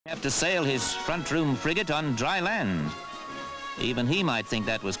Have to sail his front-room frigate on dry land. Even he might think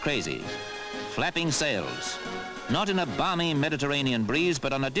that was crazy. Flapping sails. Not in a balmy Mediterranean breeze,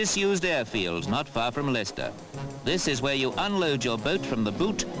 but on a disused airfield not far from Leicester. This is where you unload your boat from the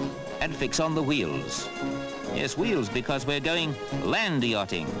boot and fix on the wheels. Yes, wheels, because we're going land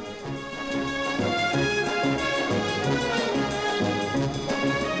yachting.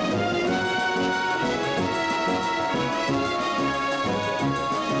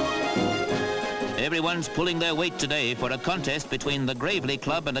 Everyone's pulling their weight today for a contest between the Gravely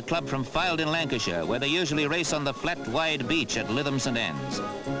Club and a club from Fylde in Lancashire, where they usually race on the flat, wide beach at Lytham St Anne's.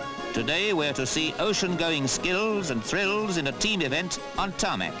 Today we're to see ocean-going skills and thrills in a team event on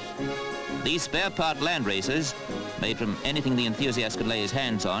tarmac. These spare-part land races, made from anything the enthusiast could lay his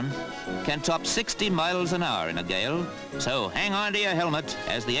hands on, can top 60 miles an hour in a gale, so hang on to your helmet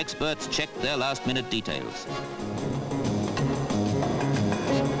as the experts check their last-minute details.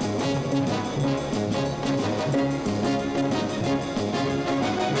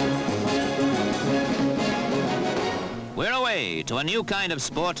 We're away to a new kind of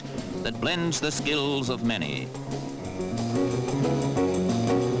sport that blends the skills of many.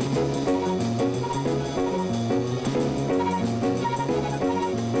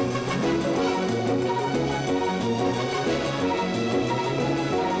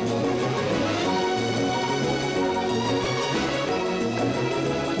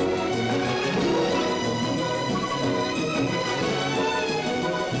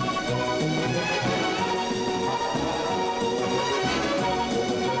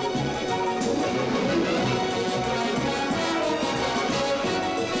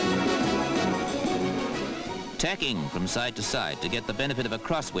 Tacking from side to side to get the benefit of a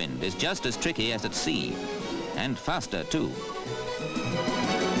crosswind is just as tricky as at sea, and faster too.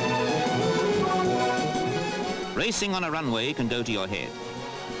 Racing on a runway can go to your head.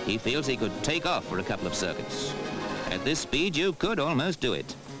 He feels he could take off for a couple of circuits. At this speed, you could almost do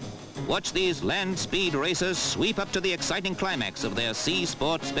it. Watch these land speed racers sweep up to the exciting climax of their sea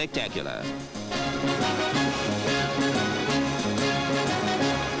sport spectacular.